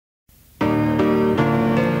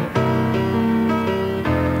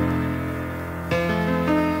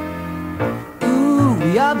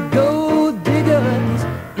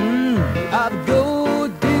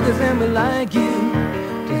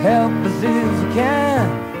help us if you can.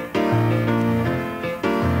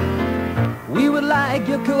 We would like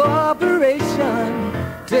your cooperation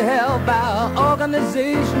to help our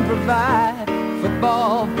organization provide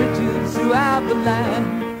football pitches throughout the land.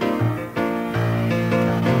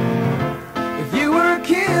 If you were a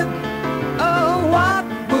kid, oh, what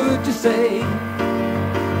would you say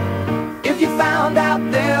if you found out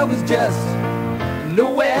there was just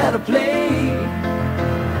nowhere to play?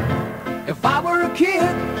 If I were a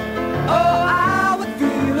kid, oh, I would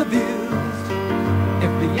feel abused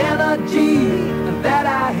if the energy that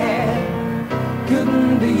I had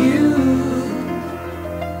couldn't be used.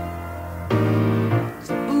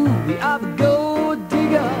 So, ooh, we are the gold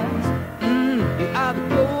diggers. We are the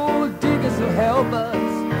gold diggers who help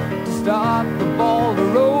us to start the ball to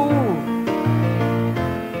roll.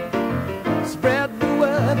 Spread the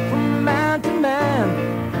word from man to man,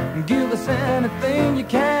 and give us anything you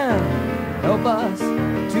can. Help us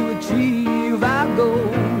to achieve our goal.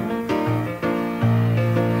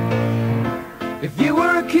 If you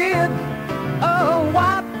were a kid, oh,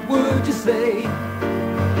 what would you say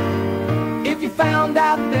if you found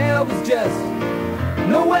out there was just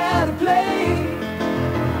nowhere to play?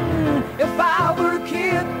 If I were a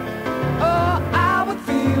kid, oh, I would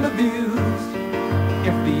feel abused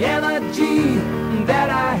if the energy that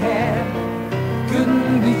I had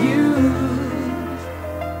couldn't be used.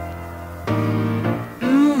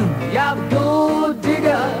 We are the gold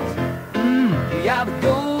diggers. We are the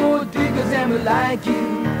gold diggers, and we like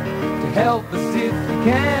you to help us if you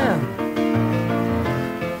can.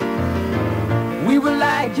 We would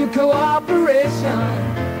like your cooperation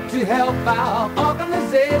to help our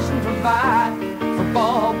organization provide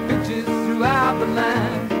football pitches throughout the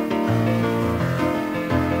land.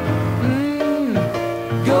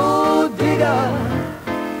 Gold digger,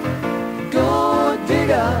 gold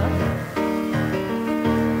digger.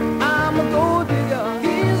 I'm a gold digger,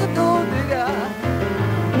 he's a gold digger.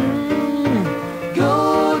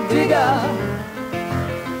 Gold digger,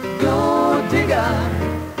 gold digger.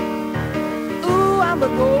 Ooh, I'm a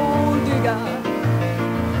gold digger.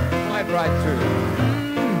 Quite right, too.